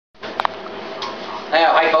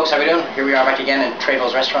Hi folks, how are we doing? Here we are back again in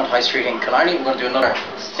Treyvaud's restaurant, High Street in Killarney. We're going to do another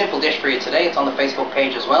simple dish for you today. It's on the Facebook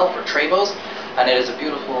page as well for Treyvaud's, and it is a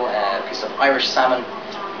beautiful piece of Irish salmon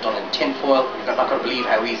done in tin foil. You're not going to believe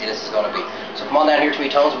how easy this is going to be. So come on down here to my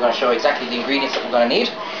toes. We're going to show you exactly the ingredients that we're going to need.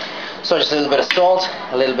 So just a little bit of salt,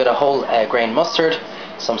 a little bit of whole grain mustard,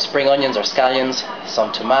 some spring onions or scallions,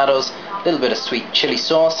 some tomatoes, a little bit of sweet chili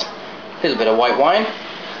sauce, a little bit of white wine.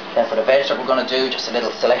 Then for the veg that we're going to do, just a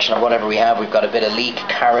little selection of whatever we have. We've got a bit of leek,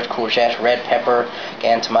 carrot, courgette, red pepper,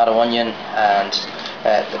 again tomato, onion, and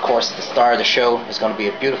of course the star of the show is going to be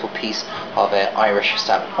a beautiful piece of Irish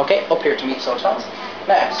salmon. Okay, up here to meet so Thomas.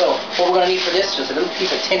 Now, so what we're going to need for this, just a little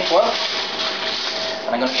piece of tin foil,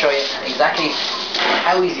 and I'm going to show you exactly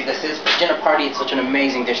how easy this is. For dinner party, it's such an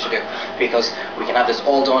amazing dish to do because we can have this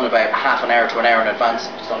all done about half an hour to an hour in advance.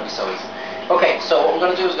 It's going to be so easy. Okay, so what we're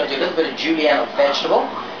going to do is we're going to do a little bit of julienne of vegetable.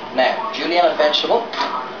 Now, julienne of vegetable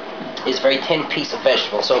is a very thin piece of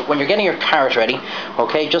vegetable. So when you're getting your carrot ready,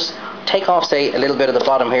 okay, just take off, say, a little bit of the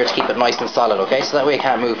bottom here to keep it nice and solid, okay? So that way it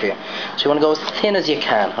can't move for you. So you want to go as thin as you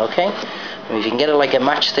can, okay? And if you can get it like a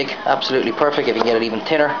matchstick, absolutely perfect. If you can get it even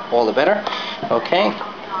thinner, all the better, okay?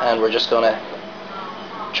 And we're just going to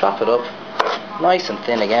chop it up nice and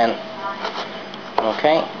thin again,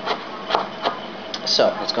 okay?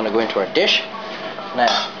 So it's going to go into our dish.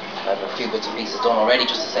 Now, I have a few bits and pieces done already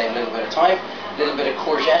just to save a little bit of time. A little bit of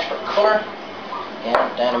courgette for colour.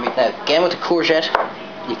 Yeah, down and now again with the courgette,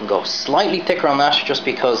 you can go slightly thicker on that just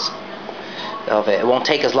because of it won't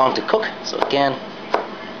take as long to cook. So again,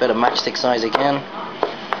 a bit of matchstick size again.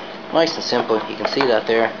 Nice and simple. You can see that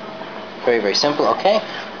there. Very, very simple. Okay,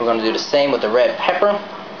 we're going to do the same with the red pepper.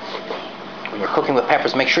 When you're cooking with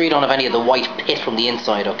peppers, make sure you don't have any of the white pit from the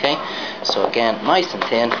inside, okay? So again, nice and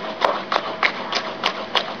thin.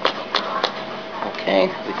 Okay,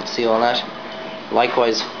 we can see all that.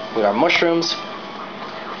 Likewise with our mushrooms.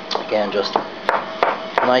 Again, just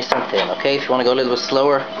nice and thin, okay? If you want to go a little bit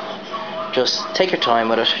slower, just take your time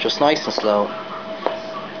with it, just nice and slow.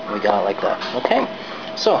 We got it like that, okay?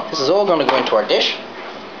 So, this is all going to go into our dish. We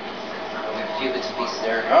have a few bits and pieces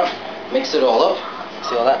there. Mix it all up.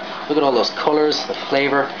 See all that? Look at all those colours, the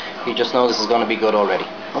flavour. You just know this is going to be good already.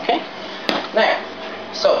 Okay? Now,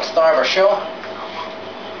 so star of our show.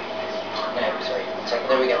 Sorry, one second.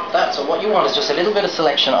 There we go. That. So what you want is just a little bit of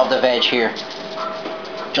selection of the veg here,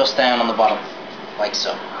 just down on the bottom, like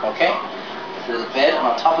so. Okay? A little bit, and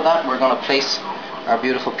on top of that, we're going to place our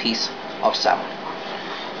beautiful piece of salmon.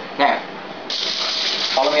 Now,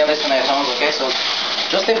 follow me on this one now, Thomas. Okay? So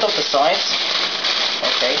just lift up the sides.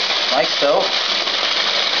 Okay, like so.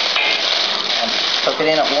 Tuck it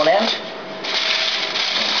in at one end,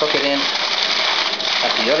 and tuck it in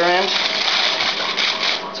at the other end,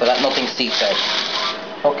 so that nothing seeps out.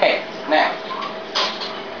 Okay, now,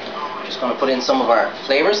 just going to put in some of our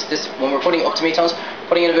flavours. This, when we're putting up to meat tones,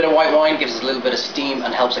 putting in a bit of white wine gives us a little bit of steam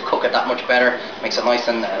and helps it cook it that much better, makes it nice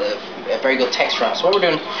and a very good texture on it. So what we're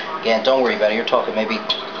doing, again, don't worry about it, you're talking maybe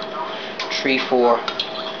 3-4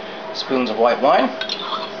 spoons of white wine.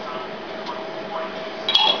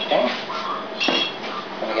 Okay.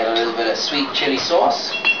 Get a little bit of sweet chili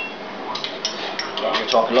sauce. Again, you're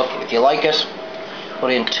talking, look, if you like it, put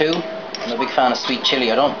in 2. I'm a big fan of sweet chili.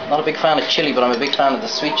 Not a big fan of chili, but I'm a big fan of the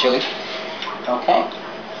sweet chili. Okay.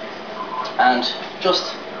 And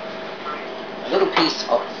just a little piece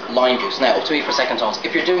of lime juice. Now, up to me for second tones.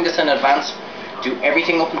 If you're doing this in advance, do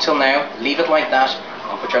everything up until now, leave it like that,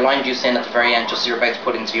 and put your lime juice in at the very end, just so you're about to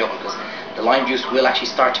put it into the oven, because the lime juice will actually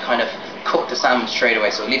start to kind of cook the salmon straight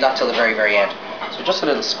away. So leave that till the very, very end. So just a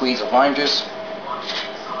little squeeze of lime juice.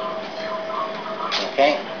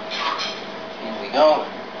 Okay, here we go.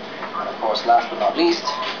 And of course, last but not least,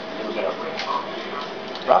 a little bit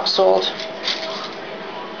of rock salt.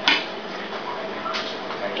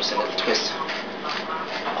 And just a little twist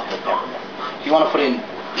of the peppermint. If you want to put in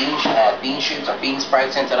bean shoots or bean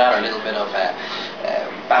sprouts into that, or a little bit of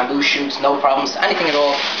bamboo shoots, no problems, anything at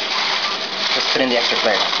all. Just put in the extra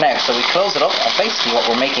flavour. Now, so we close it up, and basically what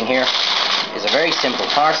we're making here is a very simple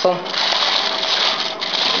parcel,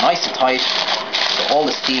 nice and tight, so all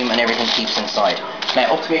the steam and everything keeps inside.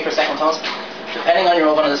 Now, up to me for second tones. Depending on your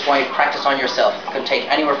oven, and this is why you practice on yourself, it can take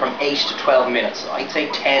anywhere from 8 to 12 minutes. I'd say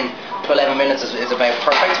 10 to 11 minutes is about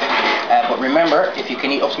perfect. But remember, if you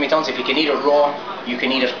can eat, up to me tones, if you can eat it raw, you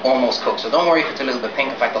can eat it almost cooked. So don't worry if it's a little bit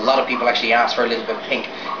pink. In fact, a lot of people actually ask for a little bit pink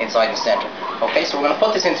inside the centre. Okay, so we're going to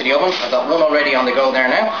put this into the oven. I've got one already on the go there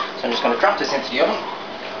now, so I'm just going to drop this into the oven.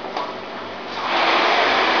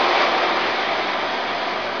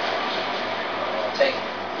 Take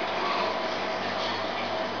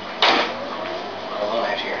one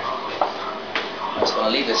out here. I'm just going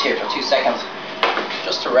to leave this here for 2 seconds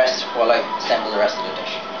just to rest while I assemble the rest of the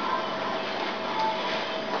dish.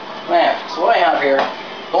 Now, so what I have here,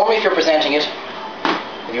 normally if you're presenting it,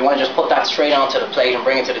 if you want to just put that straight onto the plate and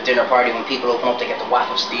bring it to the dinner party, when people open up they get the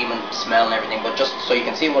waft of steam and smell and everything, but just so you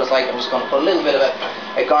can see what it's like, I'm just going to put a little bit of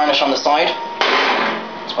a garnish on the side.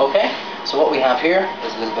 Okay, so what we have here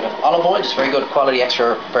is a little bit of olive oil, just very good quality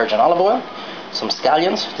extra virgin olive oil. Some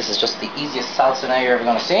scallions, this is just the easiest salsa now you're ever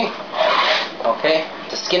going to see. Okay,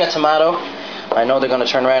 to skin a tomato, I know they're going to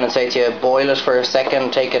turn around and say to you, boil it for a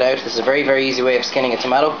second, take it out. This is a very, very easy way of skinning a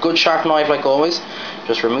tomato. Good sharp knife like always.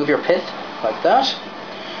 Just remove your pith like that.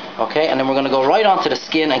 Okay, and then we're going to go right onto the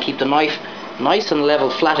skin and keep the knife nice and level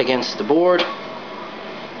flat against the board.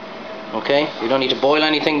 Okay, we don't need to boil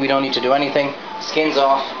anything, we don't need to do anything. Skin's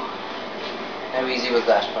off. How easy was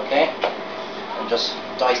that, okay? And just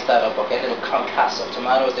dice that up, okay? A little concasse of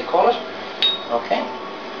tomato as they call it. Okay.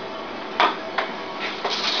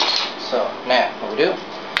 So now what we do,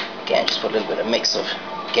 again just put a little bit of mix of,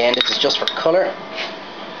 again this is just for colour.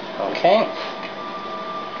 Okay.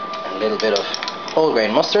 And a little bit of whole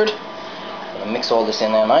grain mustard. I'm going to mix all this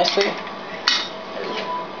in there nicely. A little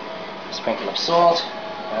sprinkle of salt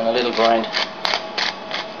and a little grind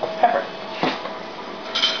of pepper.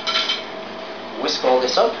 Whisk all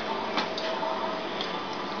this up.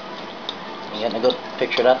 You getting a good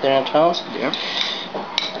picture of that there in Tones? Yeah.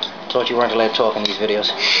 Thought you weren't allowed to talk in these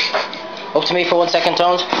videos. Up to me for 1 second,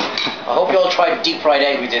 Tones. I hope you all tried deep fried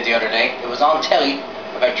egg we did the other day. It was on telly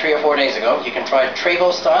about 3 or 4 days ago. You can try it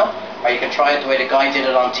Treyvaud style, or you can try it the way the guy did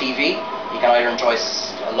it on TV. You can either enjoy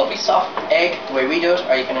a lovely soft egg the way we do it,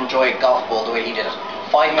 or you can enjoy a golf ball the way he did it.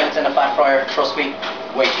 5 minutes in a fat fryer, trust me,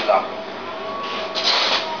 way too long.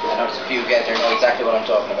 I know there's a few guys there know exactly what I'm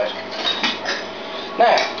talking about.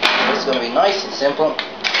 Now, this is going to be nice and simple.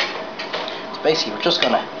 So basically we're just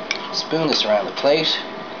going to spoon this around the plate.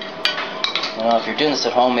 You know, if you're doing this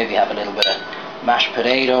at home, maybe have a little bit of mashed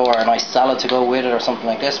potato or a nice salad to go with it or something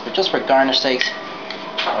like this, but just for garnish sakes,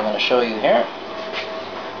 I'm going to show you here.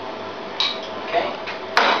 Okay.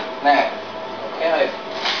 Now, okay, I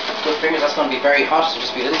have good fingers, that's going to be very hot, so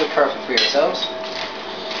just be a little bit careful for yourselves.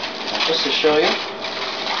 And just to show you,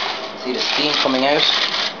 see the steam coming out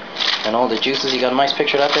and all the juices. You got a nice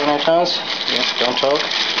picture of that there now, Tones? Yes, don't talk.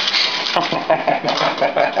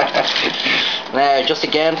 Now, just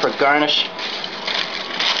again for garnish,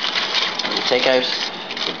 you take out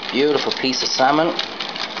a beautiful piece of salmon.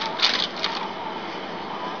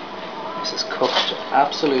 This is cooked to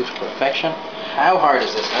absolute perfection. How hard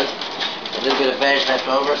is this, lads? A little bit of veg left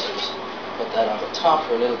over, so just put that on the top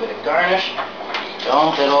for a little bit of garnish.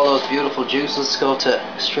 Don't let all those beautiful juices go to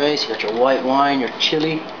stray. So you got your white wine, your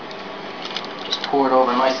chili. Just pour it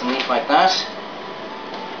over nice and neat like that.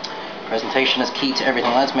 Presentation is key to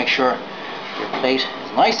everything, lads. Make sure your plate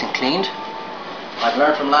is nice and cleaned. I've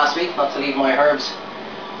learned from last week not to leave my herbs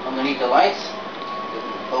underneath the lights. A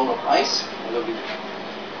little bowl of ice,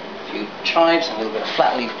 a few chives, and a little bit of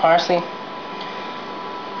flat leaf parsley.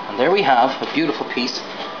 And there we have a beautiful piece of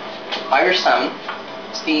Irish salmon,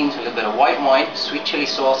 steamed, a little bit of white wine, sweet chili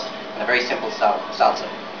sauce, and a very simple salsa.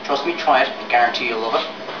 Trust me, try it. I guarantee you'll love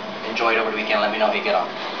it. Enjoy it over the weekend. Let me know how you get on.